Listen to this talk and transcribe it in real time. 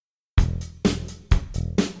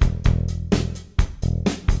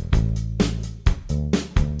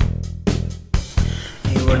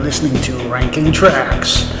listening to Ranking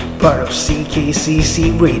Tracks, part of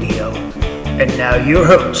CKCC Radio. And now your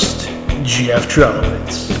host, Jeff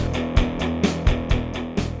Trelowitz.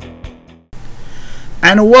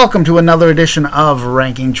 And welcome to another edition of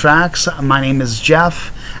Ranking Tracks. My name is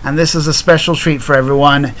Jeff, and this is a special treat for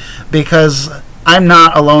everyone because I'm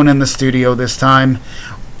not alone in the studio this time.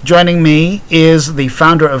 Joining me is the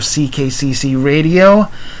founder of CKCC Radio,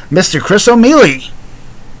 Mr. Chris O'Mealy.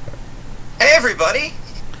 Hey everybody!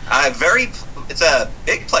 It's a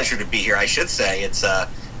big pleasure to be here, I should say. It's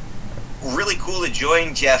really cool to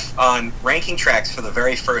join Jeff on Ranking Tracks for the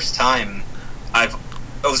very first time. I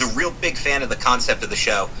was a real big fan of the concept of the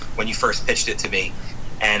show when you first pitched it to me.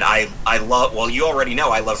 And I love, well, you already know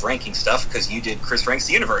I love ranking stuff because you did Chris Ranks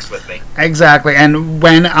the Universe with me. Exactly. And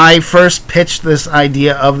when I first pitched this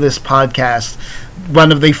idea of this podcast,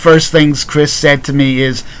 one of the first things Chris said to me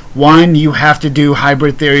is, one, you have to do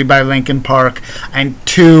Hybrid Theory by Linkin Park, and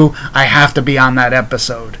two, I have to be on that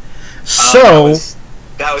episode. So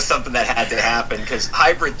that was something that had to happen because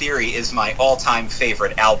Hybrid Theory is my all-time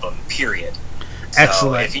favorite album, period.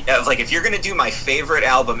 Excellent. So if you're going to do my favorite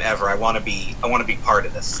album ever, I want to be part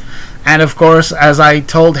of this. And of course, as I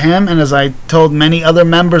told him and as I told many other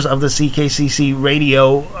members of the CKCC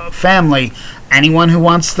Radio family, anyone who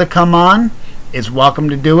wants to come on is welcome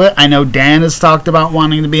to do it. I know Dan has talked about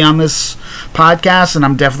wanting to be on this podcast, and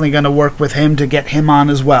I'm definitely going to work with him to get him on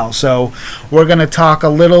as well. So we're going to talk a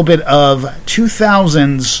little bit of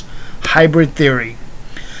 2000's Hybrid Theory.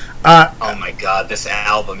 Oh my God, this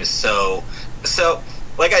album is so,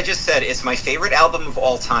 like I just said, it's my favorite album of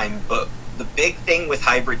all time, but the big thing with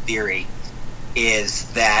Hybrid Theory is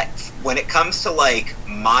that when it comes to like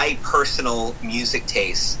my personal music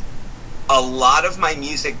taste, a lot of my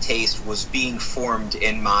music taste was being formed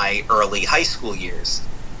in my early high school years.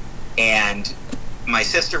 And my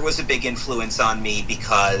sister was a big influence on me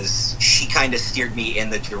because she kind of steered me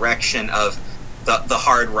in the direction of the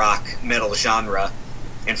hard rock metal genre.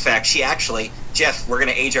 In fact, she actually, Jeff, we're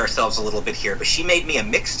going to age ourselves a little bit here, but she made me a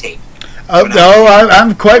mixtape.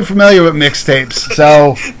 I'm quite familiar with mixtapes.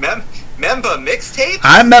 So, remember mixtapes?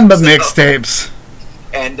 I remember mixtapes.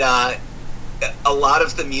 And a lot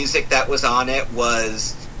of the music that was on it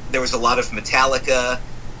there was a lot of Metallica,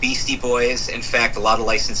 Beastie Boys, in fact, a lot of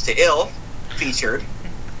License to Ill featured.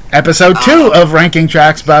 Episode 2 of Ranking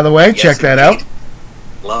Tracks, by the way. Yes, check that out.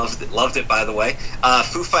 Loved it, by the way.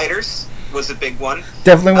 Foo Fighters was a big one.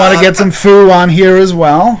 Definitely want to get some Foo on here as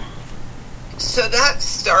well. So that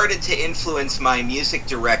started to influence my music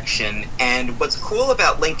direction, and what's cool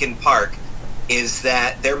about Linkin Park is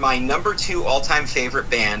that they're my number 2 all-time favorite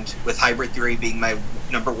band, with Hybrid Theory being my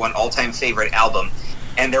number 1 all-time favorite album,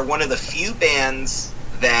 and they're one of the few bands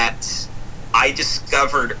that I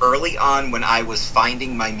discovered early on when I was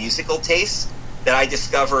finding my musical taste, that I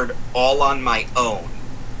discovered all on my own.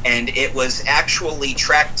 And it was actually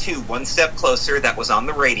track 2, One Step Closer, that was on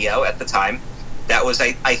the radio at the time. That was,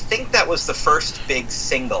 I think that was the first big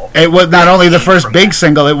single. It was not only the first big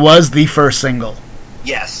single, it was the first single.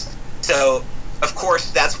 Yes. So, of course,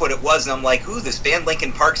 that's what it was. And I'm like, ooh, this band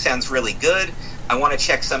Linkin Park sounds really good. I want to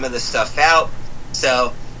check some of this stuff out.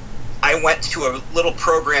 So I went to a little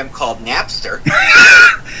program called Napster.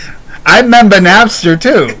 I remember Napster,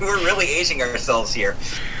 too. We're really aging ourselves here.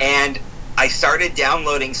 And I started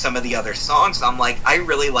downloading some of the other songs, and I'm like, I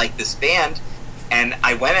really like this band. And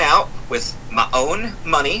I went out with my own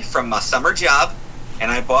money from my summer job, and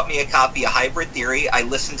I bought me a copy of Hybrid Theory. I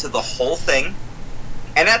listened to the whole thing.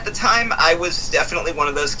 And at the time, I was definitely one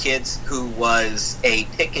of those kids who was a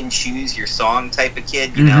pick and choose your song type of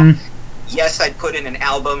kid, you know. Yes, I'd put in an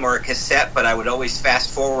album or a cassette, but I would always fast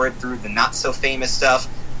forward through the not so famous stuff.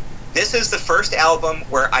 This is the first album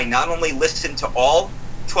where I not only listened to all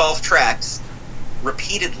 12 tracks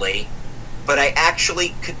repeatedly, but I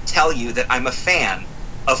actually could tell you that I'm a fan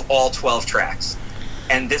of all 12 tracks.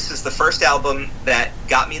 And this is the first album that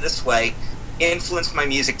got me this way, influenced my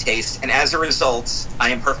music taste, and as a result, I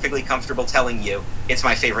am perfectly comfortable telling you it's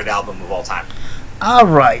my favorite album of all time. All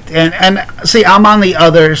right, and see, I'm on the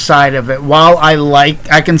other side of it. While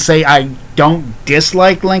I can say I don't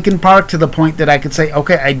dislike Linkin Park to the point that I could say,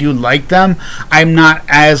 okay, I do like them, I'm not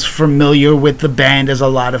as familiar with the band as a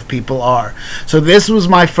lot of people are. So this was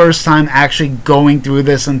my first time actually going through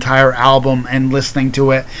this entire album and listening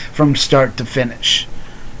to it from start to finish.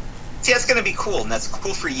 See, that's going to be cool, and that's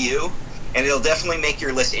cool for you. And it'll definitely make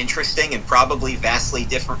your list interesting and probably vastly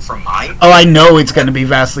different from mine. Oh, I know it's going to be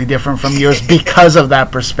vastly different from yours because of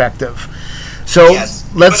that perspective. So yes,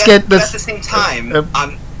 let's get this. But at the same time,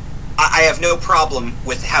 I have no problem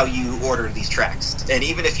with how you order these tracks. And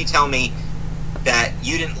even if you tell me that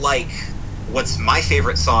you didn't like what's my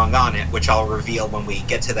favorite song on it, which I'll reveal when we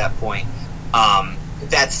get to that point,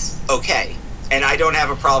 that's okay. And I don't have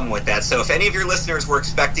a problem with that. So if any of your listeners were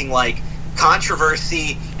expecting like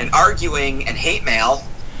controversy and arguing and hate mail,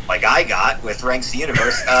 like I got with Ranks the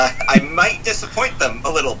Universe, I might disappoint them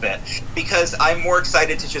a little bit, because I'm more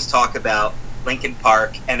excited to just talk about Linkin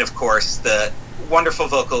Park and, of course, the wonderful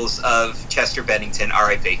vocals of Chester Bennington,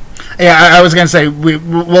 R.I.P. Yeah, I was going to say,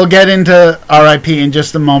 we'll get into R.I.P. in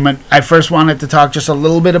just a moment. I first wanted to talk just a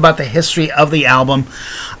little bit about the history of the album.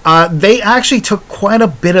 They actually took quite a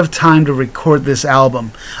bit of time to record this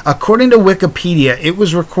album. According to Wikipedia, it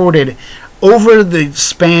was recorded over the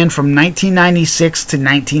span from 1996 to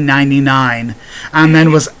 1999, and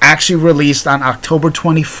then was actually released on October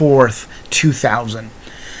 24th, 2000.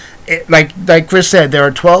 Like Chris said, there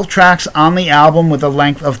are 12 tracks on the album with a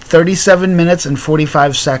length of 37 minutes and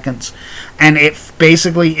 45 seconds, and it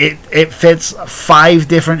fits 5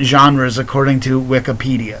 different genres according to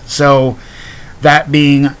Wikipedia. So that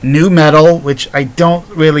being nu metal, which I don't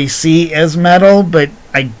really see as metal, but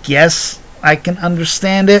I guess I can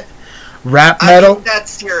understand it. Rap metal. I mean,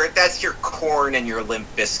 that's your Korn and your Limp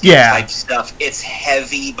Bizkit type stuff. It's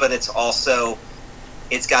heavy, but it's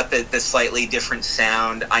got the slightly different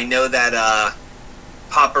sound. I know that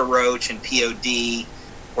Papa Roach and POD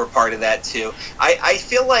were part of that too. I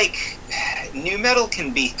feel like nu metal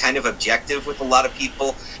can be kind of objective with a lot of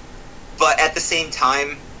people, but at the same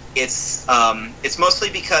time, it's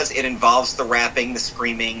mostly because it involves the rapping, the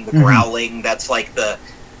screaming, the growling. That's like the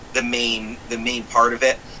main part of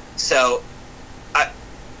it. So,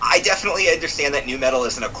 I definitely understand that nu metal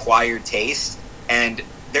is an acquired taste, and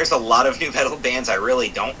there's a lot of nu metal bands I really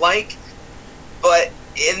don't like. But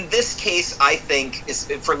in this case, I think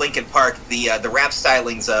for Linkin Park, the rap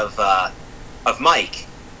stylings of Mike.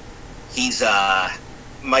 He's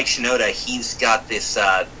Mike Shinoda. He's got this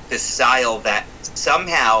style that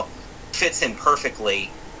somehow fits in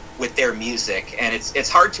perfectly with their music, and it's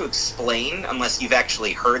hard to explain unless you've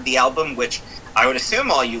actually heard the album, which I would assume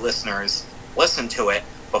all you listeners listened to it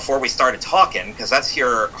before we started talking, because that's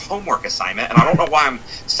your homework assignment, and I don't know why I'm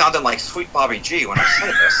sounding like Sweet Bobby G when I say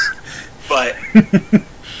this, but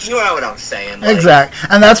you know what I'm saying. Like, exactly.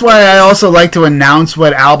 And that's why I also like to announce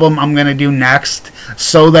what album I'm going to do next,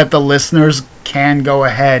 so that the listeners can go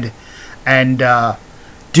ahead and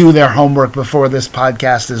do their homework before this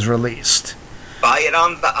podcast is released. Buy it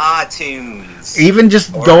on the iTunes. Even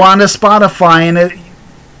just go on to Spotify and it.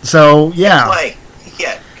 So, yeah. Play.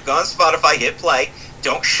 Yeah, go on Spotify, hit play.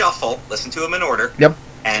 Don't shuffle. Listen to them in order. Yep.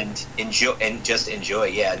 And enjoy. And just enjoy.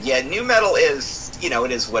 Yeah. Nu metal is,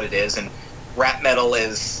 it is what it is, and rap metal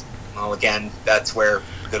is, well, again, that's where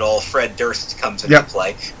good old Fred Durst comes into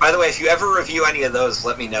play. By the way, if you ever review any of those,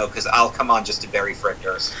 let me know, because I'll come on just to bury Fred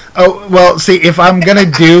Durst. Oh, well, see, if I'm gonna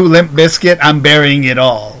do Limp Bizkit, I'm burying it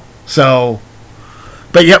all. So,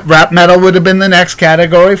 but yep, rap metal would have been the next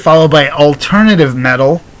category, followed by alternative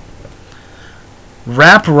metal.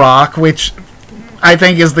 Rap rock, which I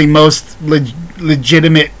think is the most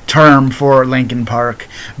legitimate term for Linkin Park,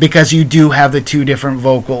 because you do have the 2 different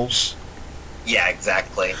vocals. Yeah,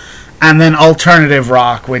 exactly. And then alternative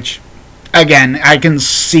rock, which, again, I can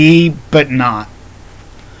see, but not.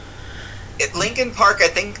 At Linkin Park, I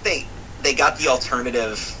think they got the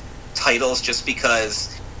alternative titles just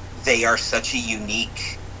because they are such a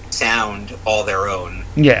unique sound all their own.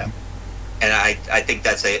 Yeah. And I think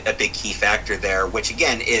that's a big key factor there, which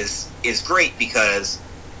again is great, because,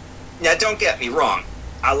 now don't get me wrong,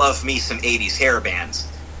 I love me some 80s hair bands,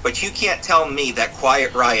 but you can't tell me that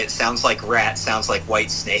Quiet Riot sounds like Rat, sounds like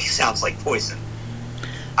Whitesnake, sounds like Poison.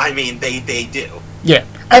 I mean, they do. Yeah.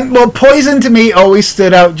 And, well, Poison to me always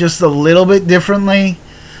stood out just a little bit differently,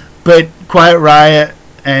 but Quiet Riot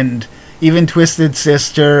and even Twisted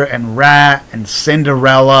Sister and Rat and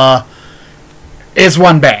Cinderella is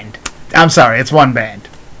one band. I'm sorry, it's one band.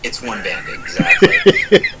 It's one band,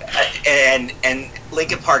 exactly. and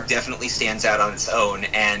Linkin Park definitely stands out on its own,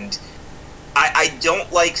 and I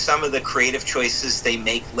don't like some of the creative choices they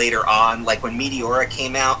make later on. Like when Meteora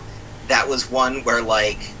came out, that was one where,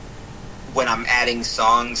 like, when I'm adding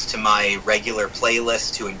songs to my regular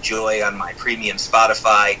playlist to enjoy on my premium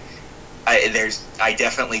Spotify, I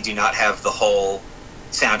definitely do not have the whole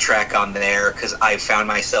soundtrack on there, because I found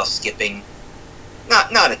myself skipping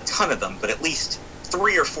not a ton of them, but at least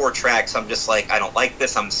 3 or 4 tracks. I'm just like, I don't like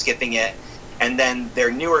this, I'm skipping it. And then their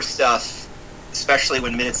newer stuff, especially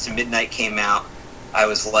when Minutes to Midnight came out, I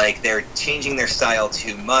was like, they're changing their style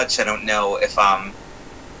too much. I don't know if I'm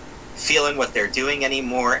feeling what they're doing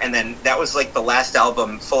anymore. And then that was like the last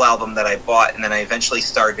full album that I bought, and then I eventually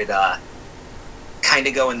started kind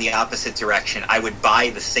of go in the opposite direction. I would buy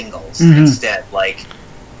the singles Mhm. instead. Like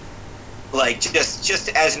just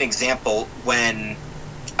as an example, when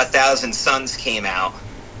 1,000 Suns came out,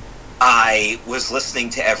 I was listening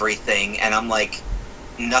to everything, and I'm like,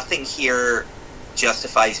 nothing here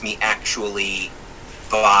justifies me actually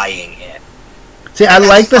buying it. See, I And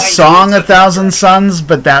like the that's fine. song "A Thousand Suns,"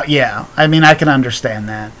 but that, yeah, I mean, I can understand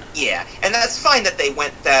that. Yeah, and that's fine that they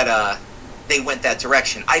went that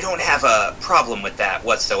direction. I don't have a problem with that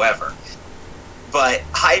whatsoever. But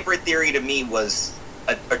Hybrid Theory to me was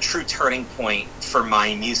a true turning point for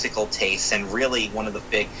my musical tastes, and really one of the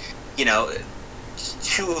big,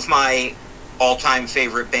 two of my all-time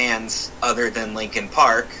favorite bands other than Linkin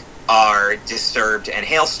Park are Disturbed and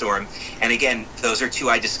Hailstorm. And again, those are two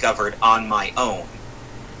I discovered on my own.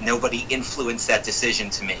 Nobody influenced that decision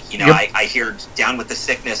to me. Yep. I hear Down with the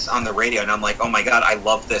Sickness on the radio, and I'm like, oh my god, I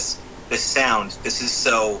love this sound. This is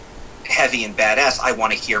so heavy and badass. I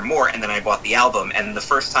want to hear more. And then I bought the album, and the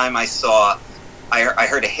first time I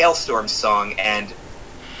heard a Hailstorm song, and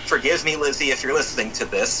forgive me, Lizzie, if you're listening to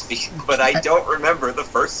this, but I don't remember the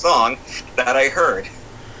first song that I heard.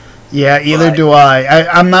 Yeah, either do I.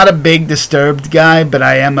 I'm not a big Disturbed guy, but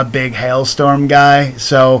I am a big Hailstorm guy.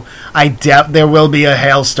 So I doubt there will be a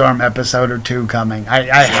Hailstorm episode or two coming.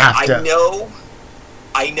 I have to.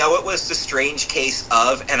 I know it was The Strange Case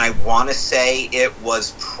Of, and I want to say it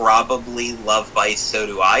was probably Love Bites, So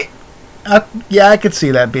Do I. Yeah, I could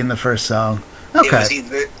see that being the first song. Okay. It was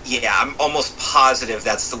either, I'm almost positive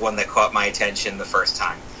that's the one that caught my attention the first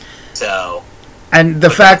time. So... And the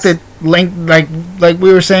fact that Link, like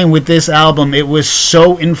we were saying with this album, it was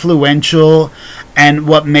so influential, and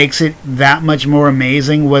what makes it that much more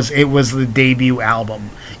amazing was it was the debut album.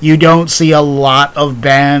 You don't see a lot of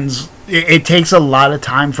bands. It takes a lot of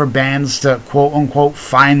time for bands to quote unquote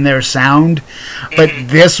find their sound, but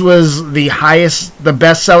this was the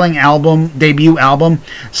best-selling debut album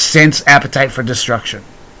since Appetite for Destruction.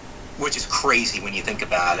 Which is crazy when you think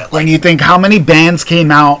about it. When you think how many bands came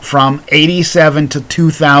out from 87 to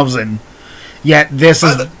 2000, yet this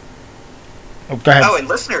is... go ahead. Oh, and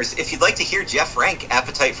listeners, if you'd like to hear Jeff rank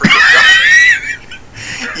Appetite for Destruction,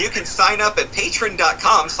 you can sign up at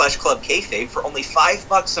patreon.com/Club Kayfabe for only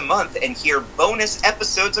 $5 a month and hear bonus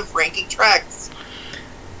episodes of ranking tracks.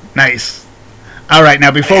 Nice. All right,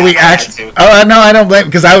 now before we actually... Oh, no, I don't blame...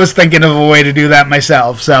 Because I was thinking of a way to do that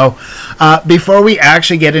myself. So, before we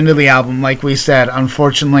actually get into the album, like we said,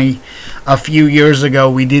 unfortunately, a few years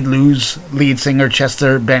ago, we did lose lead singer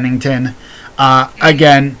Chester Bennington.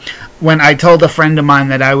 Again, when I told a friend of mine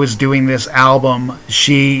that I was doing this album,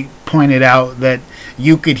 she pointed out that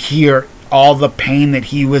you could hear all the pain that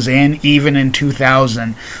he was in, even in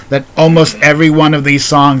 2000, that almost every one of these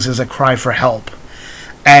songs is a cry for help.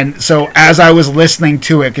 And so as I was listening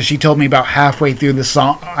to it, because she told me about halfway through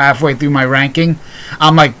my ranking,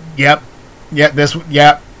 I'm like, yep,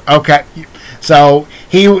 okay. So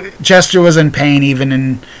Chester was in pain even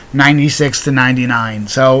in 96 to 99.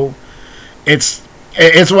 So it's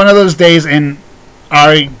one of those days in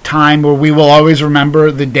our time where we will always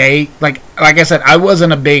remember the day. Like I said, I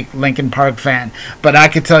wasn't a big Linkin Park fan, but I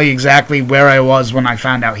could tell you exactly where I was when I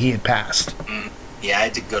found out he had passed. Yeah, I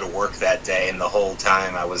had to go to work that day, and the whole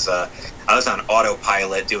time I was on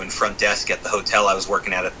autopilot doing front desk at the hotel I was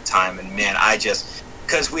working at the time, and man,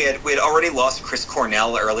 because we had already lost Chris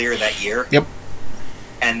Cornell earlier that year. Yep.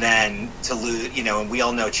 And then to lose, and we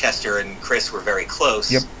all know Chester and Chris were very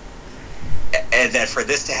close. Yep. And then for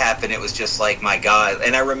this to happen, it was just like, my God.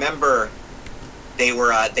 And I remember they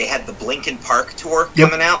had the Linkin Park tour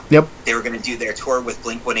coming out. Yep. They were going to do their tour with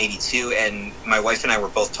Blink-182, and my wife and I were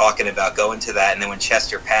both talking about going to that. And then when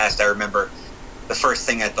Chester passed, I remember the first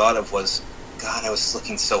thing I thought of was, God, I was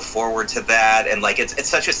looking so forward to that. And like, it's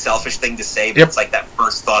such a selfish thing to say, but it's like that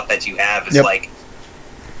first thought that you have is like.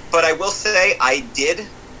 But I will say, I did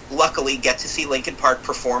luckily get to see Linkin Park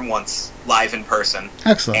perform once live in person.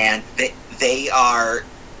 Excellent. And they are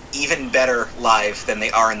even better live than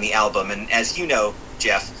they are in the album. And as you know,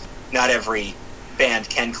 Jeff, not every band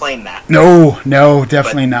can claim that. No,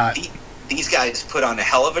 definitely not. These guys put on a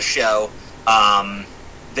hell of a show.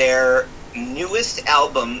 Their newest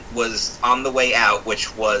album was on the way out,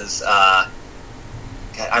 which was, I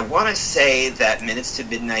want to say that Minutes to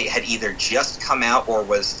Midnight had either just come out or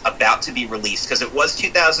was about to be released, because it was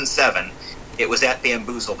 2007. It was at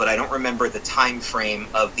Bamboozle, but I don't remember the time frame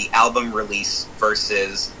of the album release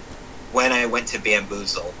versus when I went to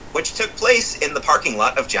Bamboozle, which took place in the parking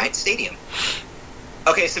lot of Giant Stadium.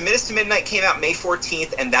 Okay, so Minutes to Midnight came out May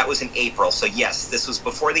 14th, and that was in April. So yes, this was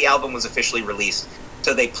before the album was officially released.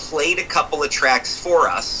 So they played a couple of tracks for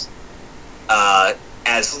us at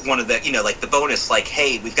as one of the, like the bonus, like,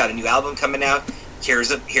 hey, we've got a new album coming out.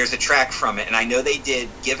 Here's a track from it. And I know they did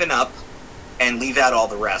 "Given Up" and "Leave Out All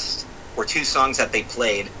the Rest" were two songs that they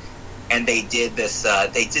played, and they did this.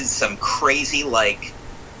 They did some crazy like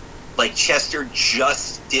Chester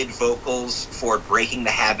just did vocals for "Breaking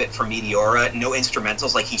the Habit" for Meteora, no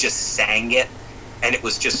instrumentals, like he just sang it, and it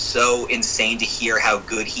was just so insane to hear how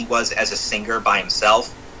good he was as a singer by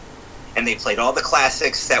himself. And they played all the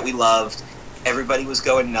classics that we loved. Everybody was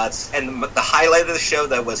going nuts, and the highlight of the show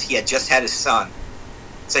though was he had just had his son.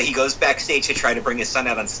 So he goes backstage to try to bring his son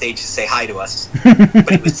out on stage to say hi to us, but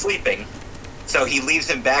he was sleeping. So he leaves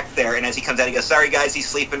him back there, and as he comes out, he goes, "Sorry guys, he's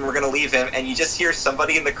sleeping, we're going to leave him." And you just hear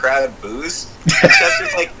somebody in the crowd boos. And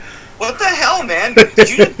Chester's like, "What the hell, man? Did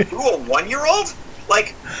you just boo a 1-year-old?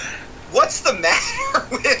 Like, what's the matter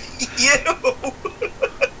with you?"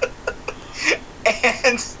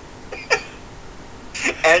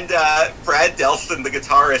 And Brad Delson, the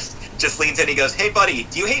guitarist, just leans in and he goes, "Hey buddy,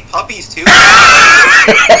 do you hate puppies too?"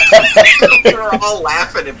 We were all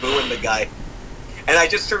laughing and booing the guy. And I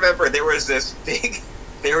just remember there was this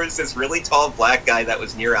really tall black guy that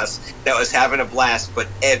was near us that was having a blast, but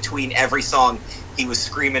between every song he was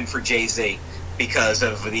screaming for Jay-Z because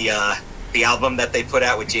of the album that they put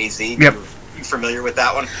out with Jay-Z. Yep. You familiar with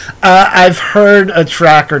that one? I've heard a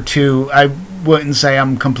track or two. I wouldn't say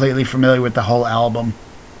I'm completely familiar with the whole album.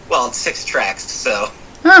 Well, it's 6 tracks, so...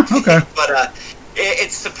 Oh, okay. But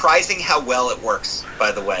it's surprising how well it works,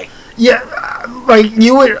 by the way. Yeah, like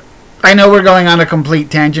you would... I know we're going on a complete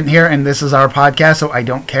tangent here, and this is our podcast, so I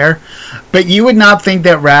don't care. But you would not think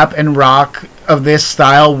that rap and rock of this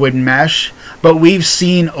style would mesh, but we've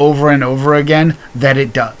seen over and over again that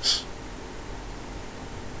it does.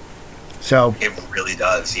 So it really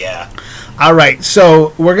does, yeah. All right,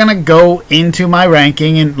 so we're going to go into my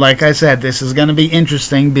ranking, and like I said, this is going to be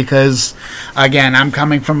interesting because, again, I'm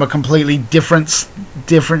coming from a completely different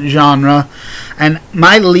genre, and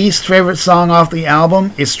my least favorite song off the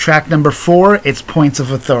album is track number 4, it's Points of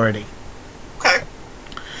Authority. Okay.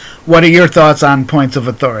 What are your thoughts on Points of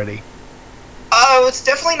Authority? It's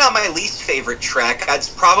definitely not my least favorite track. It's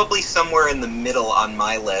probably somewhere in the middle on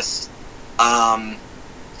my list.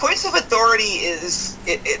 Points of Authority is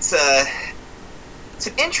it's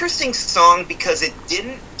an interesting song because it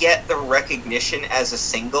didn't get the recognition as a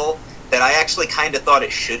single that I actually kind of thought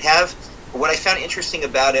it should have. But what I found interesting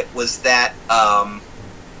about it was that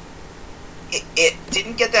it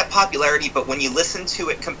didn't get that popularity, but when you listen to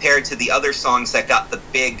it compared to the other songs that got the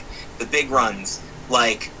big runs,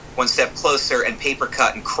 like One Step Closer and Paper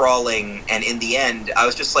Cut and Crawling and In the End, I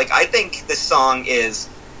was just like, I think this song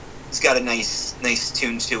it's got a nice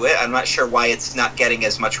tune to it. I'm not sure why it's not getting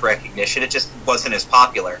as much recognition. It just wasn't as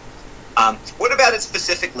popular. What about it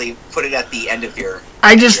specifically? Put it at the end of your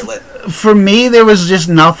list. For me, there was just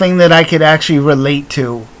nothing that I could actually relate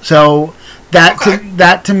to. So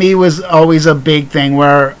that to me was always a big thing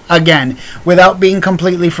where, again, without being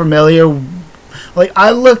completely familiar, like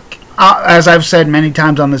I look, as I've said many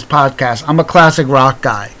times on this podcast, I'm a classic rock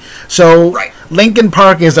guy. So right. Linkin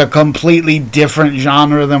Park is a completely different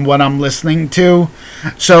genre than what I'm listening to.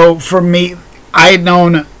 So for me, I had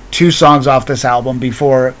known 2 songs off this album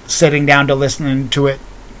before sitting down to listening to it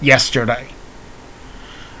yesterday.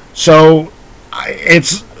 So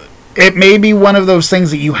it may be one of those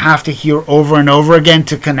things that you have to hear over and over again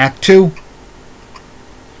to connect to.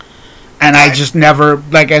 And I just never,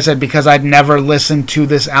 like I said, because I'd never listened to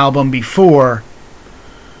this album before,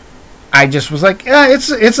 I just was like, yeah, it's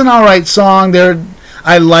an alright song.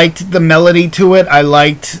 I liked the melody to it. I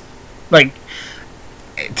liked, like,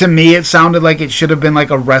 to me it sounded like it should have been like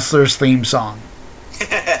a wrestler's theme song.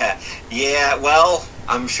 Yeah, well,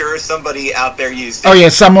 I'm sure somebody out there used it. Oh yeah,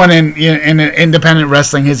 someone in independent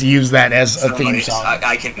wrestling has used that as a theme song.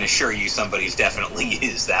 I can assure you somebody's definitely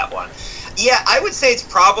used that one. Yeah, I would say it's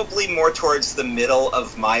probably more towards the middle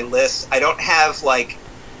of my list. I don't have, like...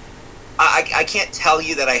 I can't tell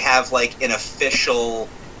you that I have, like, an official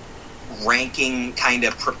ranking kind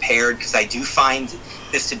of prepared, because I do find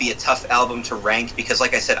this to be a tough album to rank, because,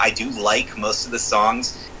 like I said, I do like most of the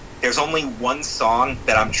songs. There's only one song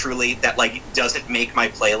that like, doesn't make my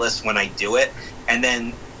playlist when I do it, and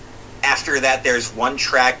then after that, there's one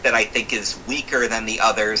track that I think is weaker than the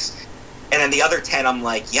others, and then the other 10, I'm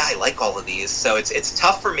like, yeah, I like all of these. So it's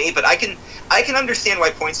tough for me, but I can understand why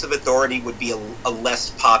Points of Authority would be a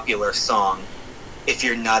less popular song if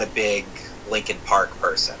you're not a big Linkin Park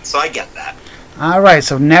person. So I get that. All right,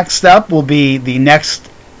 so next up will be the next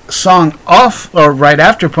song off, or right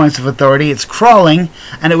after Points of Authority. It's Crawling,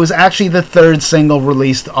 and it was actually the 3rd single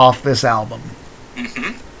released off this album.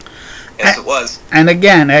 Mm-hmm. Yes, it was. And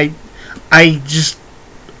again, I just...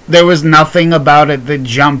 there was nothing about it that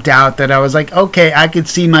jumped out that I was like, okay, I could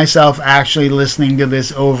see myself actually listening to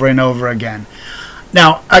this over and over again.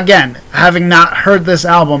 Now, again, having not heard this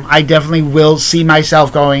album, I definitely will see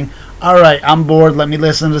myself going, all right, I'm bored, let me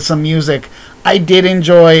listen to some music. I did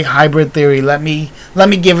enjoy Hybrid Theory. Let me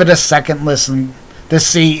give it a second listen to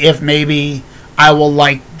see if maybe I will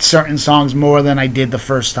like certain songs more than I did the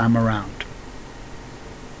first time around.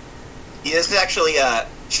 Yeah, this is actually,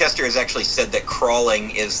 Chester has actually said that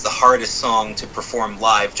Crawling is the hardest song to perform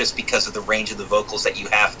live just because of the range of the vocals that you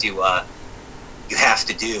have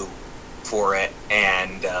to do for it.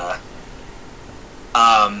 And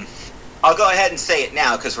I'll go ahead and say it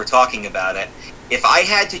now because we're talking about it. If I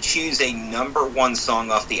had to choose a number one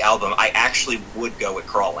song off the album, I actually would go with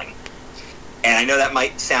Crawling. And I know that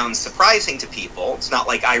might sound surprising to people. It's not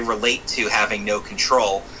like I relate to having no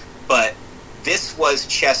control, but this was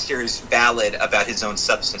Chester's ballad about his own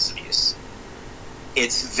substance abuse.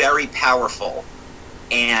 It's very powerful,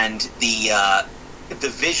 and the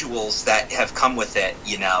visuals that have come with it,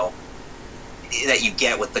 you know, that you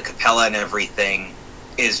get with the cappella and everything,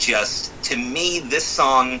 is just, to me, this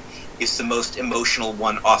song is the most emotional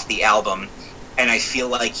one off the album, and I feel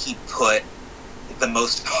like he put the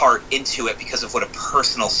most heart into it because of what a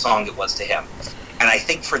personal song it was to him. And I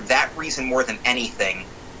think for that reason, more than anything,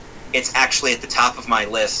 it's actually at the top of my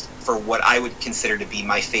list for what I would consider to be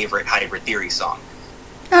my favorite Hybrid Theory song.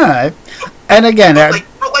 All right. And again, but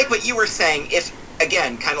like what you were saying, if,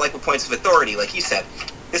 again, kind of like with Points of Authority, like you said,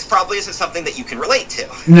 this probably isn't something that you can relate to.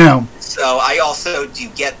 No. So I also do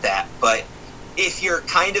get that, but if you're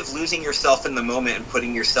kind of losing yourself in the moment and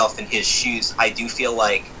putting yourself in his shoes, I do feel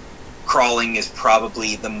like Crawling is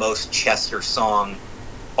probably the most Chester song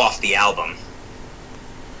off the album.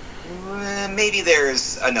 Maybe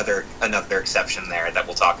there's another exception there that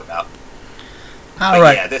we'll talk about. All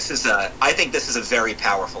right. Yeah, I think this is a very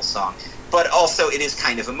powerful song, but also it is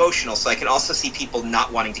kind of emotional, so I can also see people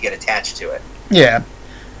not wanting to get attached to it. Yeah.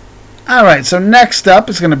 All right, so next up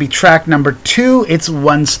is going to be track number 2. It's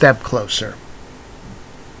One Step Closer.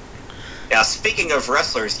 Now, speaking of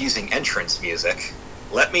wrestlers using entrance music,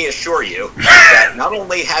 let me assure you that not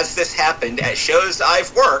only has this happened at shows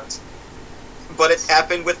I've worked, but it's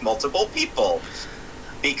happened with multiple people.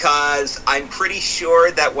 Because I'm pretty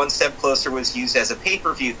sure that One Step Closer was used as a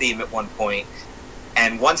pay-per-view theme at one point,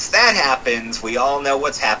 and once that happens, we all know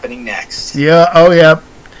what's happening next. Yeah, oh yeah.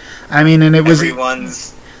 I mean, and it was...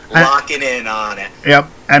 Everyone's locking in on it. Yep.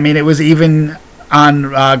 I mean, it was even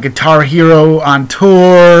on Guitar Hero on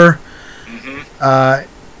tour. Mm-hmm.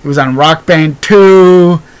 It was on Rock Band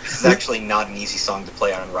 2. This is actually not an easy song to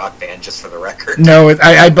play on Rock Band, just for the record. No,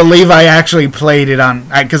 I believe I actually played it on...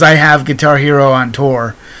 Because I have Guitar Hero on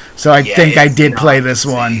tour. So I think I did play this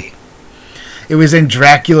one. It was in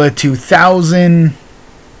Dracula 2000.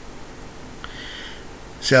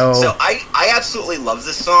 So I absolutely love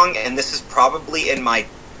this song, and this is probably in my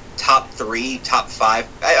top 3, top 5.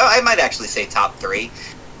 I might actually say top 3.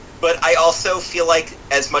 But I also feel like,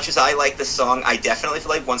 as much as I like this song, I definitely feel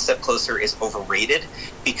like One Step Closer is overrated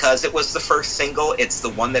because it was the first single. It's the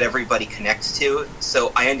one that everybody connects to.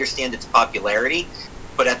 So I understand its popularity.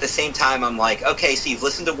 But at the same time, I'm like, okay, so you've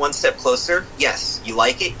listened to One Step Closer? Yes. You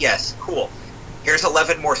like it? Yes. Cool. Here's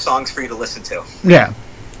 11 more songs for you to listen to. Yeah.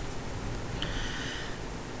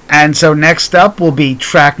 And so next up will be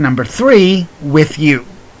track number 3, With You.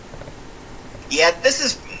 Yeah, this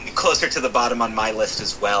is closer to the bottom on my list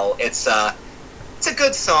as well. It's a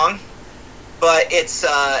good song, but it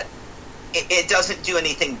doesn't do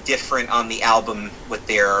anything different on the album with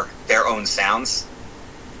their own sounds.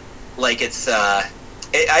 Like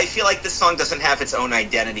I feel like this song doesn't have its own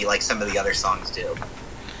identity like some of the other songs do.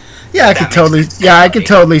 Yeah, I could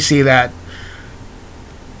totally see that.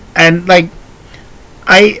 And like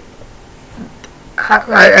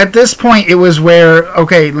at this point, it was where,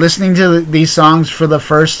 okay, listening to these songs for the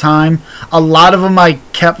first time, a lot of them I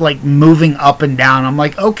kept, like, moving up and down. I'm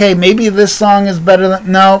like, okay, maybe this song is better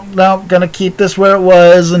than... No, gonna keep this where it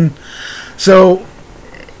was. And so,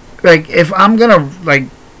 like, if I'm gonna, like,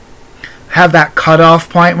 have that cutoff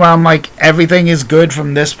point where I'm like, everything is good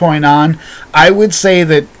from this point on, I would say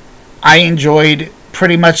that I enjoyed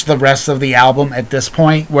pretty much the rest of the album at this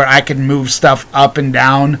point, where I could move stuff up and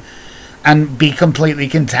down and be completely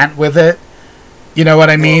content with it. You know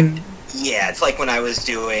what I mean? Yeah, it's like when I was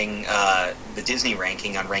doing the Disney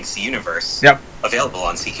ranking on Ranks the Universe. Yep. Available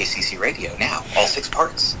on CKCC Radio now, all 6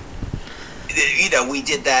 parts. You know, we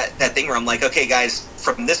did that thing where I'm like, okay, guys,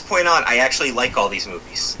 from this point on, I actually like all these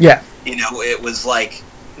movies. Yeah. You know, it was like,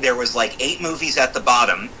 there was like 8 movies at the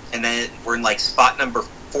bottom, and then we're in like spot number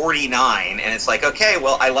 49, and it's like, okay,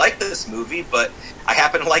 well, I like this movie, but I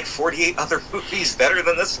happen to like 48 other movies better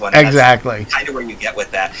than this one. Exactly. That's kind of where you get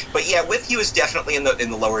with that. But yeah, With You is definitely in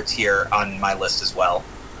the lower tier on my list as well.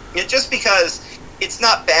 Just because it's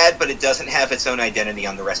not bad, but it doesn't have its own identity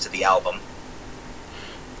on the rest of the album.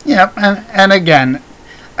 Yeah, and again,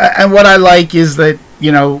 and what I like is that,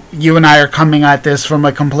 you know, you and I are coming at this from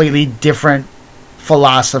a completely different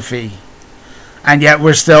philosophy. And yet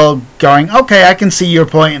we're still going, okay, I can see your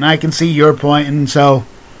point, and I can see your point, and so...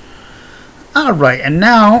 Alright, and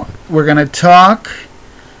now we're going to talk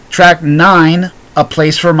track 9, A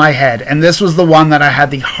Place for My Head. And this was the one that I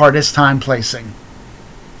had the hardest time placing.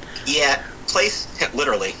 Yeah, place,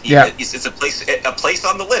 literally. Yeah. It's a place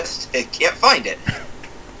on the list. It can't find it.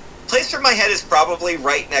 Place for My Head is probably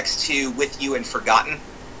right next to With You and Forgotten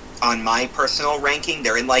on my personal ranking.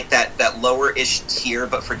 They're in like that lower-ish tier,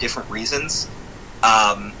 but for different reasons.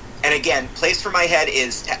 And again, Place for My Head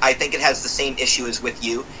is, I think it has the same issue as With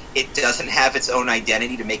You. It doesn't have its own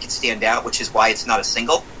identity to make it stand out, which is why it's not a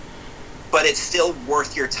single. But it's still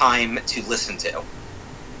worth your time to listen to.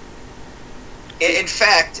 In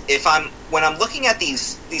fact, when I'm looking at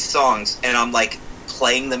these songs and I'm like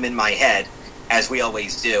playing them in my head, as we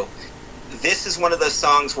always do, this is one of those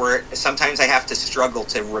songs where sometimes I have to struggle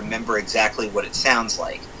to remember exactly what it sounds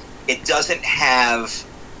like. It doesn't have...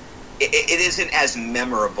 It isn't as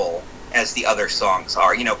memorable as the other songs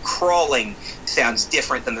are. You know, Crawling sounds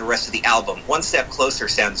different than the rest of the album. One Step Closer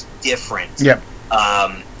sounds different. Yep.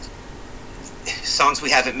 Songs we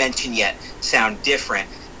haven't mentioned yet sound different.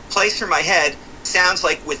 Place for My Head sounds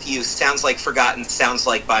like With You, sounds like Forgotten, sounds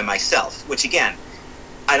like By Myself, which again,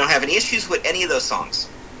 I don't have any issues with any of those songs.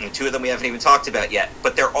 And 2 of them we haven't even talked about yet,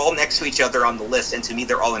 but they're all next to each other on the list, and to me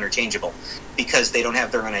they're all interchangeable because they don't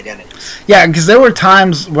have their own identities. Yeah, because there were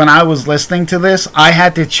times when I was listening to this, I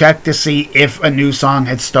had to check to see if a new song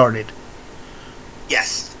had started.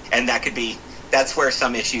 Yes, and that's where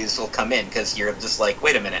some issues will come in, because you're just like,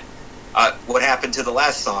 wait a minute, what happened to the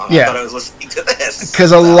last song? Yeah. I thought I was listening to this.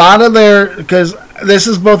 Because because this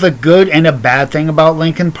is both a good and a bad thing about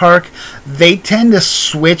Linkin Park, they tend to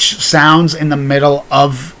switch sounds in the middle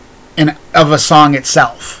of a song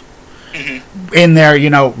itself. Mm-hmm. In their, you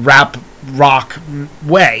know, rap rock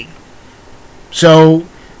way. So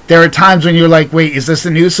there are times when you're like, wait, is this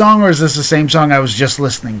a new song or is this the same song I was just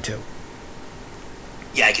listening to?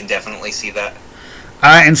 Yeah, I can definitely see that.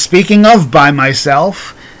 And speaking of By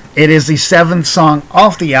Myself, it is the 7th song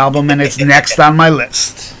off the album, and it's next on my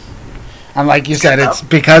list. And like you said, it's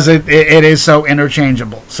because it is so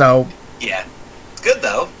interchangeable. So yeah, it's good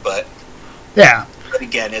though. But yeah. But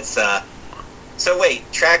again, it's So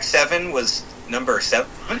wait, track 7 was number 7.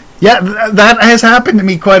 Yeah, that has happened to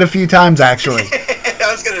me quite a few times actually. I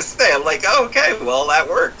was gonna say, I'm like, oh, okay, well that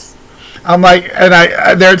works. I'm like,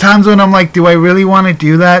 and there are times when I'm like, do I really want to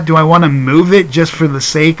do that? Do I want to move it just for the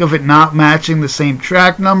sake of it not matching the same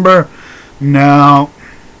track number? No.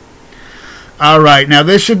 Alright, now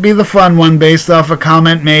this should be the fun one based off a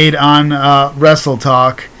comment made on Wrestle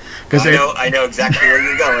Talk. I know exactly where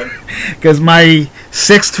you're going. Because my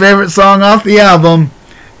 6th favorite song off the album,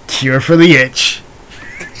 Cure for the Itch.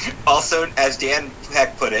 Also, as Dan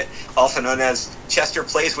Peck put it, also known as Chester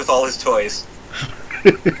Plays with All His Toys.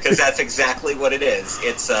 Because that's exactly what it is.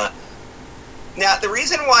 It's now the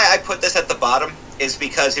reason why I put this at the bottom is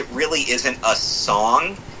because it really isn't a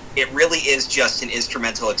song. It really is just an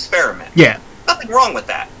instrumental experiment. Yeah. Nothing wrong with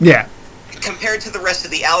that. Yeah. Compared to the rest of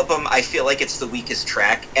the album, I feel like it's the weakest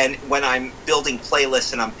track. And when I'm building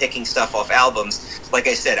playlists and I'm picking stuff off albums, like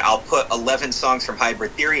I said, I'll put 11 songs from Hybrid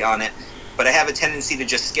Theory on it. But I have a tendency to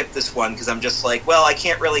just skip this one because I'm just like, well, I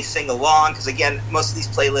can't really sing along because, again, most of these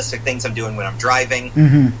playlists are things I'm doing when I'm driving.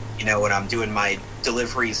 Mm-hmm. You know, when I'm doing my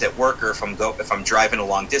deliveries at work, or if I'm driving a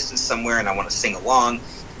long distance somewhere and I want to sing along.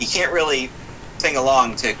 You can't really sing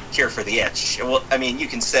along to Cure for the Itch. Well, I mean, you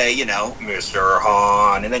can say, you know, Mr.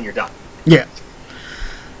 Hahn, and then you're done. Yeah.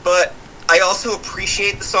 But I also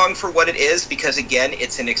appreciate the song for what it is because, again,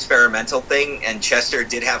 it's an experimental thing, and Chester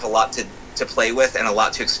did have a lot to play with and a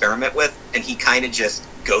lot to experiment with, and he kind of just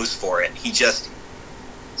goes for it. He just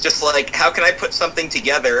like, how can I put something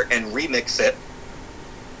together and remix it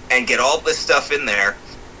and get all this stuff in there?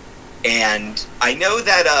 And I know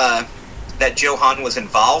that Joe Hahn was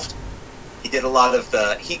involved. He did a lot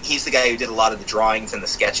of he's the guy who did a lot of the drawings and the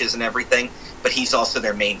sketches and everything, but he's also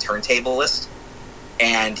their main turntablist.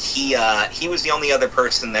 And he was the only other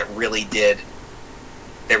person that really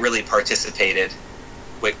participated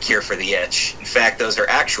with Cure for the Itch. In fact, those are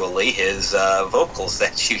actually his vocals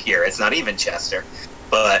that you hear. It's not even Chester.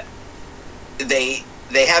 But they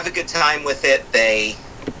have a good time with it. They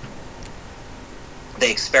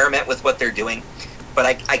experiment with what they're doing. But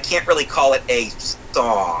but I can't really call it a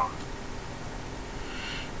song.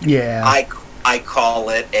 Yeah. I call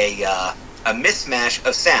it a mismatch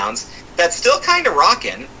of sounds that's still kind of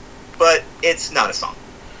rocking, but it's not a song.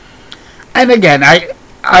 And again,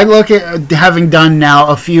 I look at, having done now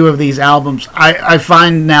a few of these albums, I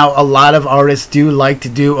find now a lot of artists do like to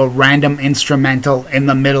do a random instrumental in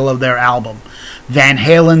the middle of their album. Van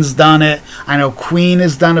Halen's done it. I know Queen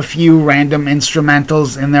has done a few random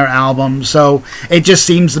instrumentals in their album. So it just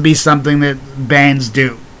seems to be something that bands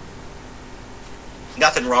do.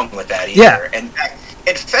 Nothing wrong with that either. Yeah.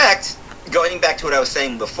 In fact, going back to what I was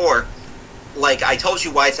saying before, like I told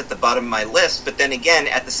you why it's at the bottom of my list, but then again,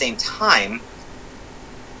 at the same time,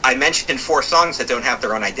 I mentioned 4 songs that don't have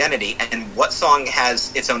their own identity, and what song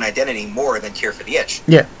has its own identity more than Cure for the Itch?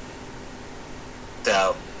 Yeah.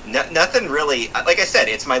 So, nothing really, like I said,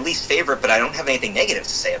 it's my least favorite, but I don't have anything negative to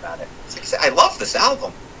say about it. I love this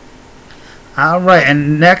album. All right,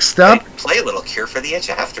 and next up... Play a little Cure for the Itch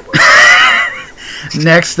afterwards.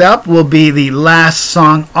 Next up will be the last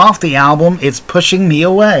song off the album. It's Pushing Me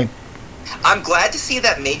Away. I'm glad to see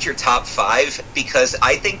that made your top 5 because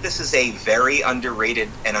I think this is a very underrated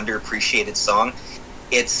and underappreciated song.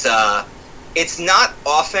 It's not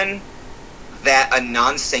often that a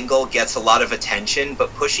non-single gets a lot of attention,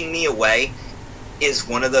 but Pushing Me Away is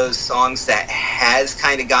one of those songs that has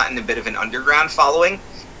kind of gotten a bit of an underground following,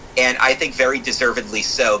 and I think very deservedly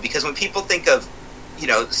so, because when people think of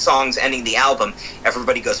songs ending the album,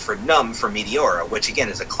 everybody goes for Numb for Meteora, which again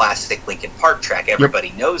is a classic Linkin Park track.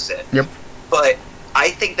 Everybody knows it. Yep. But I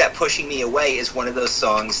think that Pushing Me Away is one of those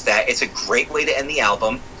songs that it's a great way to end the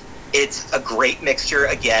album. It's a great mixture,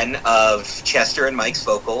 again, of Chester and Mike's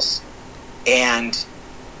vocals, and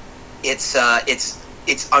it's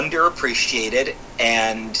underappreciated,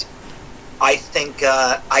 and I think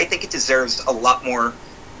it deserves a lot more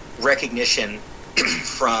recognition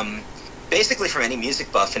from any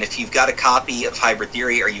music buff. And if you've got a copy of Hybrid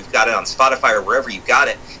Theory, or you've got it on Spotify or wherever you got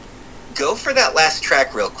it, go for that last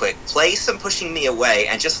track real quick. Play some Pushing Me Away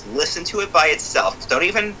and just listen to it by itself. Don't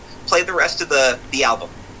even play the rest of the album.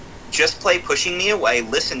 Just play Pushing Me Away,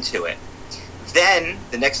 listen to it. Then,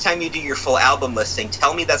 the next time you do your full album listing,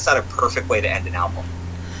 tell me that's not a perfect way to end an album.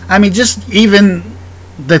 I mean, just even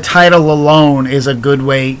the title alone is a good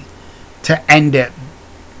way to end it.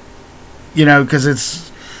 Because it's...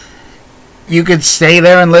 You could stay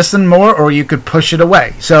there and listen more, or you could push it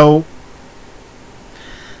away. So,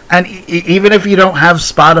 and even if you don't have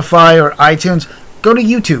Spotify or iTunes, go to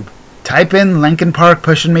YouTube. Type in Linkin Park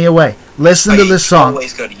Pushing Me Away. Listen to this song.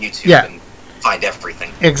 Always go to YouTube and find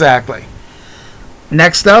everything. Exactly.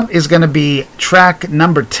 Next up is going to be track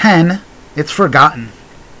number 10. It's Forgotten.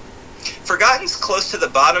 Forgotten's close to the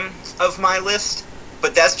bottom of my list,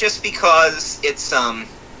 but that's just because it's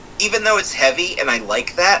even though it's heavy and I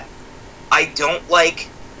like that, I don't like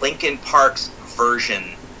Linkin Park's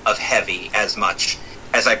version of heavy as much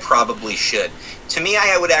as I probably should. To me,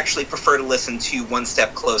 I would actually prefer to listen to One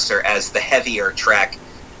Step Closer as the heavier track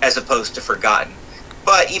as opposed to Forgotten.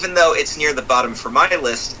 But even though it's near the bottom for my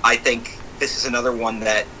list, I think this is another one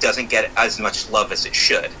that doesn't get as much love as it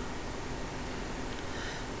should.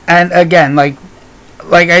 And again, like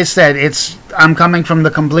I said, I'm coming from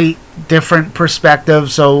the complete different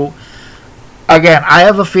perspective, so again, I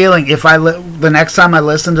have a feeling if the next time I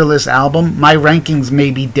listen to this album, my rankings may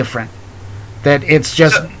be different. That it's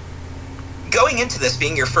just... So, going into this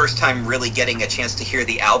being your first time really getting a chance to hear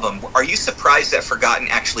the album, are you surprised that Forgotten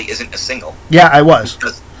actually isn't a single? Yeah, I was.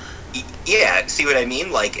 Yeah, see what I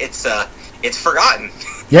mean? Like, it's Forgotten.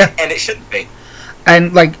 Yeah. And it shouldn't be.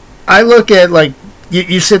 And, like, I look at, like,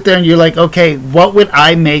 you sit there and you're like, okay, what would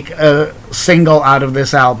I make a single out of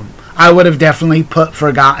this album? I would have definitely put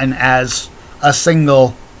Forgotten as a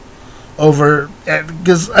single over,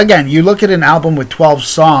 because again, you look at an album with 12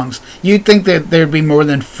 songs, you'd think that there'd be more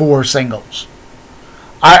than 4 singles.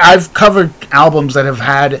 I've covered albums that have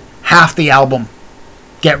had half the album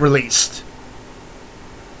get released.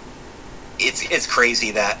 It's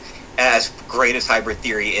crazy that as great as Hybrid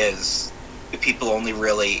Theory is, people only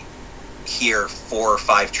really hear 4 or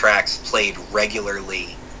 5 tracks played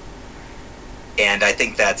regularly, and I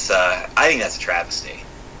think that's a travesty.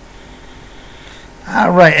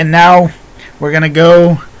 All right, and now we're going to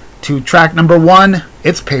go to track number 1.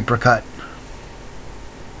 It's Paper Cut.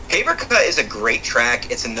 Paper Cut is a great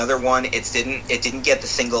track. It's another one. It didn't get the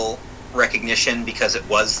single recognition because it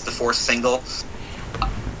was the 4th single.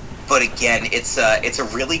 But again, it's a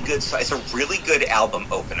really good album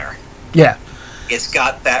opener. Yeah. It's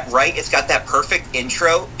got that perfect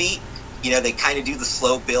intro beat. They kind of do the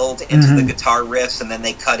slow build into the guitar riffs, and then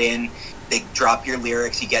they cut in, they drop your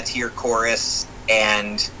lyrics, you get to your chorus,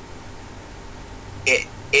 and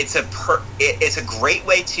it's a great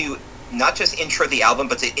way to not just intro the album,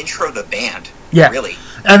 but to intro the band. Yeah, really.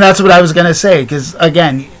 And that's what I was gonna say, because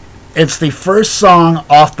again, it's the first song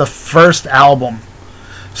off the first album,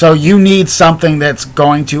 so you need something that's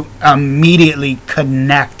going to immediately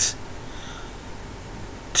connect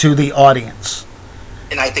to the audience.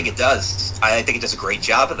 And I think it does. I think it does a great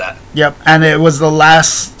job of that. Yep, and it was the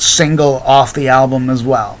last single off the album as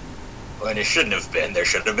well. And it shouldn't have been. There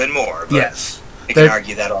should have been more. But yes. You can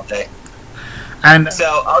argue that all day. And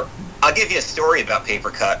so I'll give you a story about Paper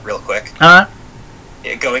Cut real quick.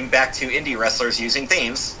 Going back to indie wrestlers using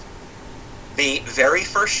themes. The very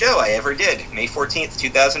first show I ever did, May 14th,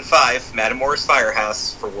 2005, Matamoros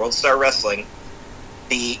Firehouse for World Star Wrestling.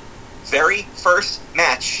 The very first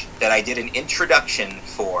match that I did an introduction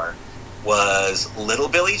for was Little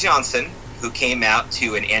Billy Johnson, who came out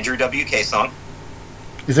to an Andrew WK song.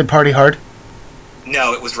 Is it Party Hard?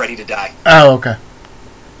 No, it was Ready to Die. Oh, okay.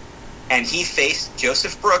 And he faced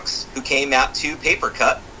Joseph Brooks, who came out to Paper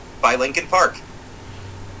Cut by Linkin Park.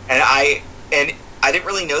 And I didn't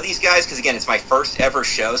really know these guys because, again, it's my first ever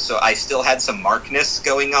show, so I still had some markness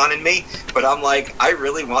going on in me. But I'm like, I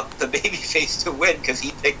really want the babyface to win because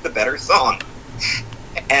he picked the better song.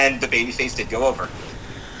 And the babyface did go over.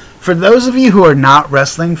 For those of you who are not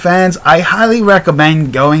wrestling fans, I highly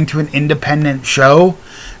recommend going to an independent show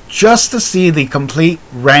just to see the complete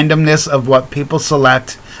randomness of what people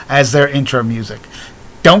select as their intro music.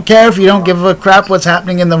 Don't care if you don't give a crap what's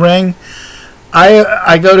happening in the ring.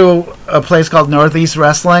 I go to a place called Northeast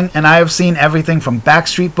Wrestling, and I have seen everything from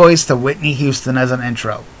Backstreet Boys to Whitney Houston as an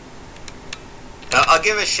intro. I'll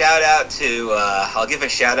give a shout out to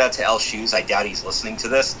El Shoes. I doubt he's listening to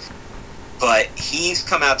this, but he's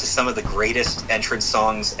come out to some of the greatest entrance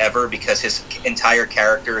songs ever because his entire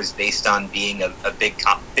character is based on being a big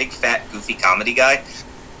fat goofy comedy guy.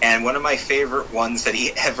 And one of my favorite ones that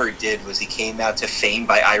he ever did was he came out to Fame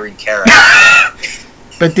by Irene Cara.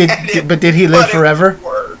 But did he live forever?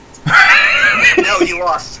 No, he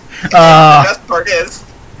lost. The best part is,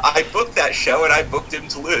 I booked that show and I booked him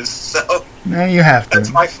to lose. So no, you have to.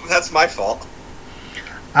 That's my fault.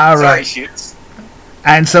 All right. Sorry, Shoots.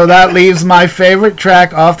 And so that leaves my favorite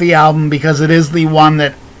track off the album because it is the one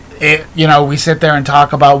that, we sit there and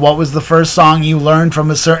talk about what was the first song you learned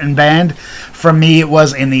from a certain band. For me, it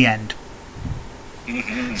was In the End.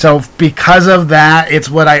 Mm-hmm. So because of that, it's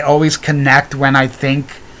what I always connect when I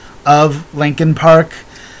think of Linkin Park.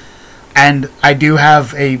 And I do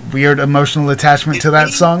have a weird emotional attachment to that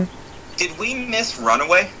song. Did we miss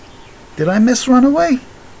Runaway? Did I miss Runaway?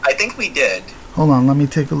 I think we did. Hold on, let me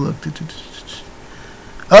take a look.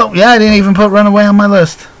 Oh, yeah, I didn't even put Runaway on my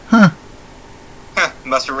list. Huh.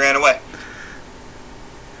 Must have ran away.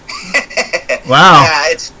 Wow.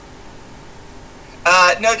 Yeah, it's...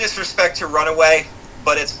 no disrespect to Runaway,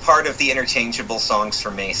 but it's part of the interchangeable songs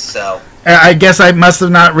for me, so... I guess I must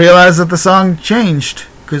have not realized that the song changed.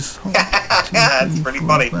 That's pretty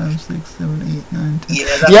funny. 5, 6, 7, 8, 9, 10.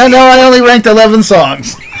 Yeah, no, I only ranked 11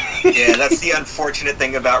 songs. Yeah, that's the unfortunate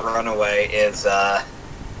thing about Runaway is,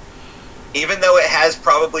 even though it has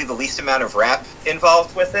probably the least amount of rap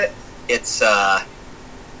involved with it, it's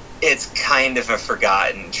kind of a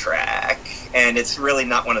forgotten track, and it's really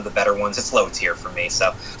not one of the better ones. It's low tier for me,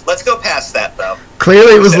 so let's go past that, though.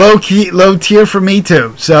 Clearly, it was low tier for me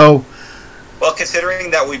too. So, well,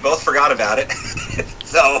 considering that we both forgot about it,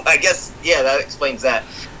 so I guess that explains that.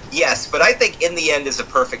 Yes, but I think In the End is a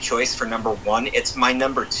perfect choice for number 1. It's my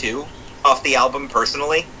number 2 off the album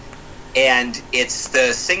personally, and it's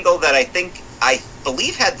the single that I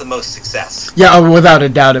believe had the most success. Yeah, without a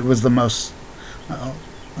doubt, it was the most.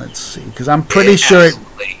 Let's see, because I'm pretty sure it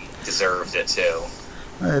absolutely deserved it too.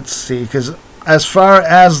 Let's see, because as far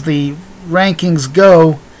as the rankings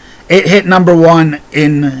go, it hit number 1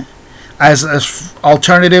 in as an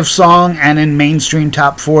alternative song and in mainstream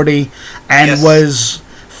top 40, and was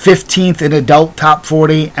 15th in adult top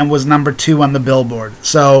 40, and was number 2 on the Billboard.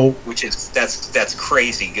 So, which is that's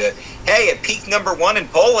crazy good. Hey, it peaked number 1 in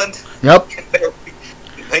Poland. Yep.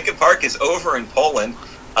 Linkin Park is over in Poland.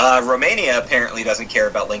 Romania apparently doesn't care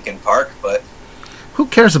about Linkin Park, but who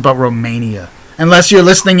cares about Romania? Unless you're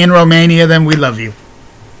listening in Romania, then we love you.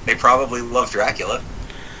 They probably love Dracula.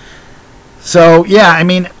 So yeah, I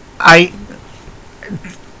mean,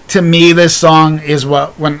 to me, this song is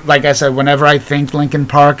like I said, whenever I think Linkin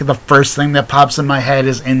Park, the first thing that pops in my head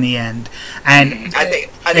is In the End, and I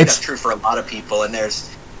think that's true for a lot of people. And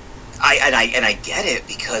I get it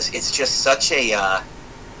because it's just such a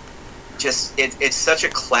it's such a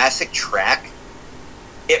classic track.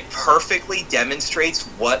 it perfectly demonstrates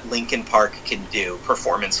what Linkin Park can do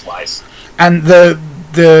performance-wise. And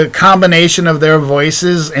the combination of their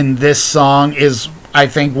voices in this song is, I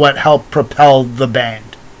think, what helped propel the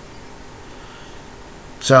band.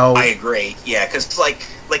 So I agree. Yeah, because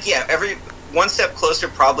yeah, every One Step Closer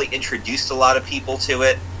probably introduced a lot of people to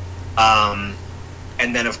it.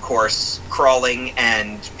 And then, of course, Crawling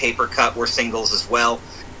and Paper Cut were singles as well.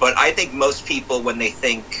 But I think most people, when they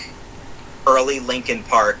think early Linkin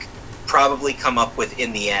Park, probably come up with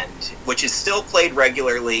In the End, which is still played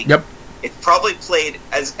regularly. Yep. It's probably played,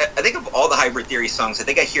 as I think of all the Hybrid Theory songs, I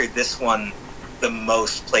think I hear this one the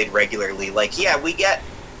most played regularly. Like, yeah,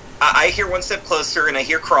 I hear One Step Closer and I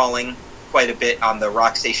hear Crawling quite a bit on the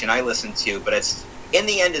rock station I listen to, but it's In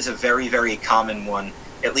the End is a very, very common one,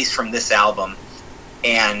 at least from this album.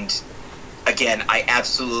 And again, I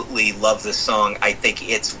absolutely love this song. I think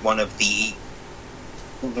it's one of the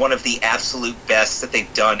absolute best that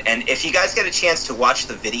they've done. And if you guys get a chance to watch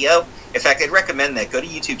the video, in fact, I'd recommend that. Go to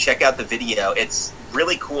YouTube, check out the video. It's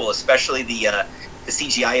really cool, especially the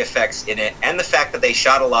CGI effects in it, and the fact that they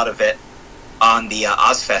shot a lot of it on the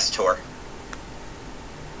Ozfest tour.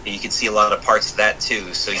 You can see a lot of parts of that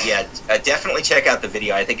too. So yeah, definitely check out the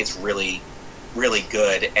video. I think it's really, really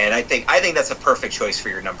good, and I think that's a perfect choice for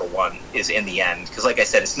your number one, is In the End, because like I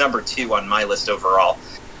said, it's number 2 on my list overall.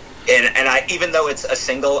 And I, even though it's a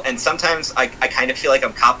single, and sometimes I kind of feel like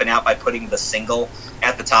I'm copping out by putting the single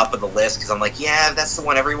at the top of the list, because I'm like, yeah, that's the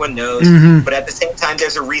one everyone knows. Mm-hmm. But at the same time,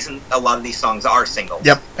 there's a reason a lot of these songs are singles.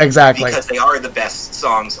 Yep, exactly. Because they are the best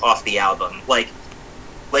songs off the album. Like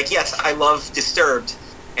yes, I love Disturbed,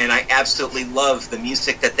 and I absolutely love the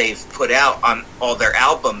music that they've put out on all their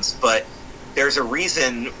albums, but there's a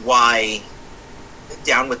reason why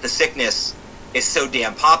Down with the Sickness is so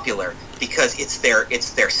damn popular, because it's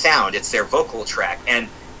their sound, it's their vocal track, and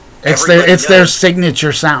it's their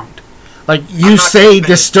signature sound. Like, you say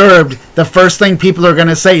Disturbed, the first thing people are going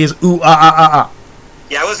to say is ooh, ah, ah, ah, ah.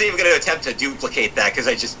 Yeah, I wasn't even going to attempt to duplicate that, because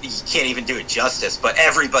you can't even do it justice, but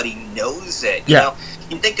everybody knows it. You know?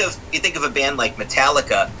 You think of a band like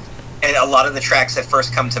Metallica, and a lot of the tracks that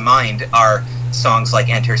first come to mind are songs like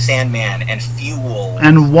Enter Sandman and Fuel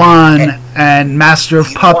and One and Master of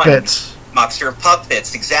Puppets. Master of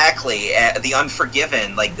Puppets, exactly. The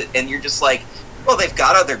Unforgiven, and you're just like, well, they've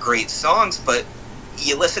got other great songs, but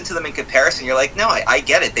you listen to them in comparison, you're like, no, I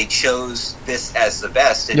get it. They chose this as the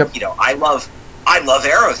best, and yep. I love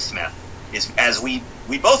Aerosmith, as we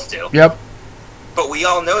both do. Yep. But we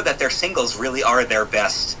all know that their singles really are their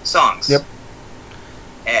best songs. Yep.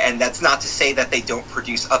 And that's not to say that they don't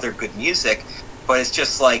produce other good music, but it's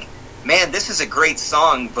just like, man, this is a great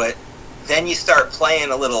song, but then you start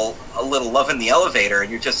playing a little Love in the Elevator,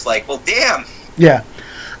 and you're just like, well, damn. Yeah.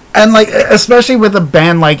 And especially with a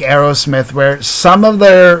band like Aerosmith, where some of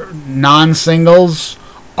their non-singles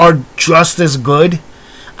are just as good,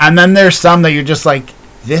 and then there's some that you're just like,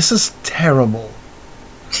 this is terrible.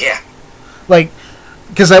 Yeah.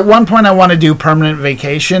 Because at one point I want to do Permanent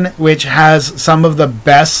Vacation, which has some of the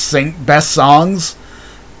best songs,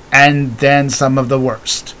 and then some of the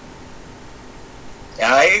worst.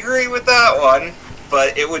 Yeah, I agree with that one,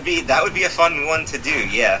 but that would be a fun one to do,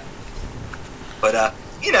 yeah. But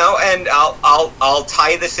and I'll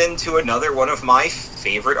tie this into another one of my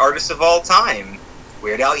favorite artists of all time,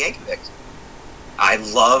 Weird Al Yankovic. I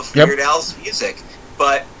love Weird Al's music,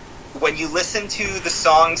 but when you listen to the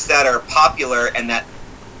songs that are popular and that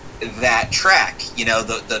track,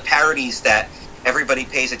 the parodies that everybody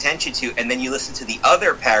pays attention to, and then you listen to the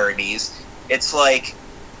other parodies, it's like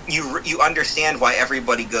you understand why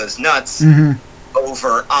everybody goes nuts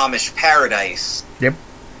over Amish Paradise. Yep.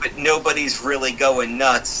 But nobody's really going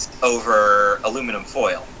nuts over Aluminum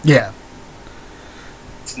Foil. Yeah.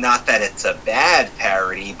 It's not that it's a bad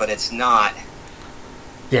parody, but it's not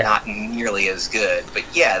nearly as good. But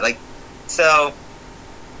yeah, so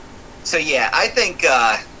yeah, I think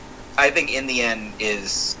In the End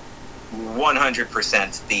is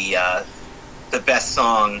 100% the best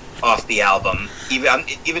song off the album. Even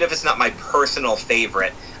if it's not my personal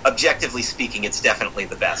favorite, objectively speaking, it's definitely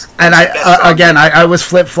the best. And I was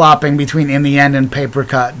flip-flopping between In the End and Paper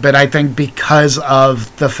Cut, but I think because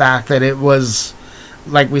of the fact that it was,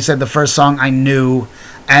 like we said, the first song I knew,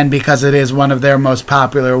 and because it is one of their most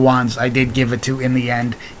popular ones, I did give it to In the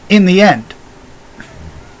End. In the End.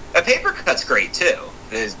 Paper Cut's great too.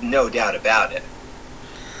 There's no doubt about it.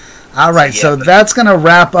 All right, so that's going to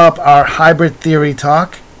wrap up our Hybrid Theory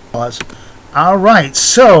talk. All right,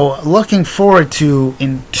 so looking forward to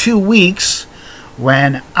in 2 weeks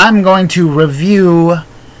when I'm going to review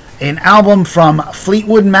an album from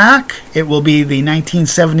Fleetwood Mac. It will be the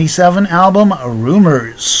 1977 album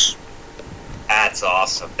Rumors. That's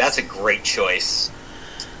awesome. That's a great choice.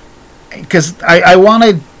 Because I want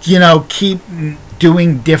to, keep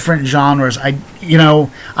doing different genres.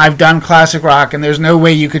 I've done classic rock, and there's no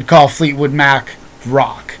way you could call Fleetwood Mac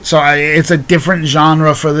rock. So it's a different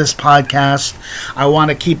genre for this podcast. I want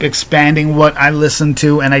to keep expanding what I listen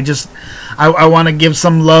to, and I want to give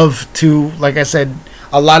some love to, like I said,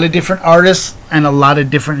 a lot of different artists and a lot of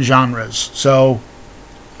different genres. So,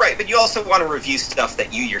 right, but you also want to review stuff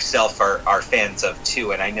that you yourself are fans of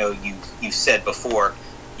too. And I know you said before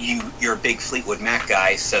you're a big Fleetwood Mac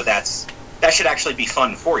guy, so that should actually be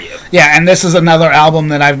fun for you. Yeah, and this is another album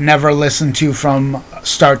that I've never listened to from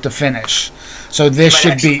start to finish. So this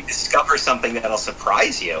should be discover something that'll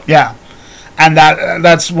surprise you. Yeah. And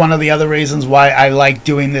that's one of the other reasons why I like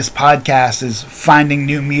doing this podcast, is finding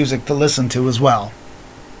new music to listen to as well.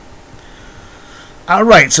 All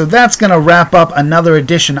right, so that's going to wrap up another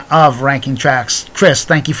edition of Ranking Tracks. Chris,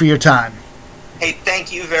 thank you for your time. Hey,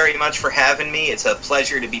 thank you very much for having me. It's a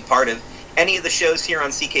pleasure to be part of any of the shows here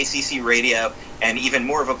on CKCC Radio, and even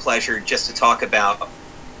more of a pleasure just to talk about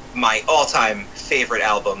my all-time favorite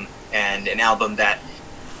album, and an album that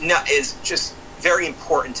is just very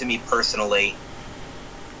important to me personally.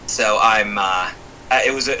 So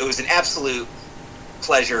it was an absolute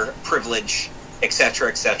pleasure, privilege,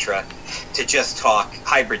 etc., to just talk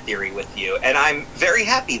Hybrid Theory with you. And I'm very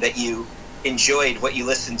happy that you enjoyed what you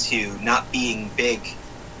listened to, not being big,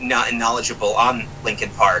 not knowledgeable on Linkin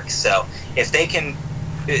Park. So if they can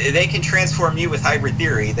transform you with Hybrid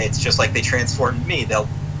Theory, it's just like they transformed me.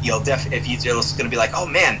 You're just going to be like, oh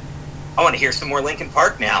man, I want to hear some more Linkin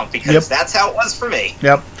Park now, because that's how it was for me.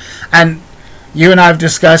 Yep. And you and I have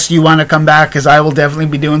discussed you want to come back, because I will definitely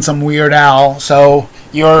be doing some Weird Al. So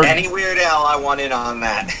any Weird Al, I want in on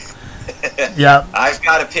that. Yeah. I've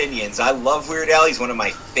got opinions. I love Weird Al. He's one of my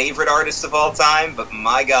favorite artists of all time, but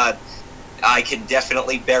my God, I can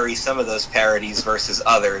definitely bury some of those parodies versus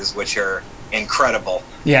others, which are incredible.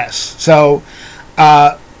 Yes. So,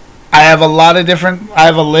 I have a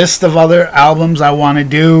list of other albums I want to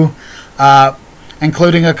do,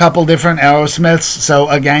 including a couple different Aerosmiths. So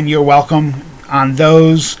again, you're welcome on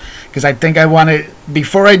those, because I think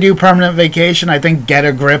before I do Permanent Vacation, I think Get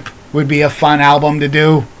a Grip would be a fun album to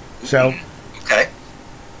do. So, okay.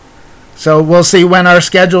 So we'll see when our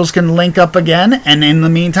schedules can link up again. And in the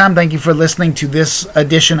meantime, thank you for listening to this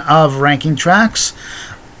edition of Ranking Tracks.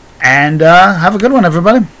 And have a good one,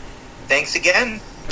 everybody. Thanks again.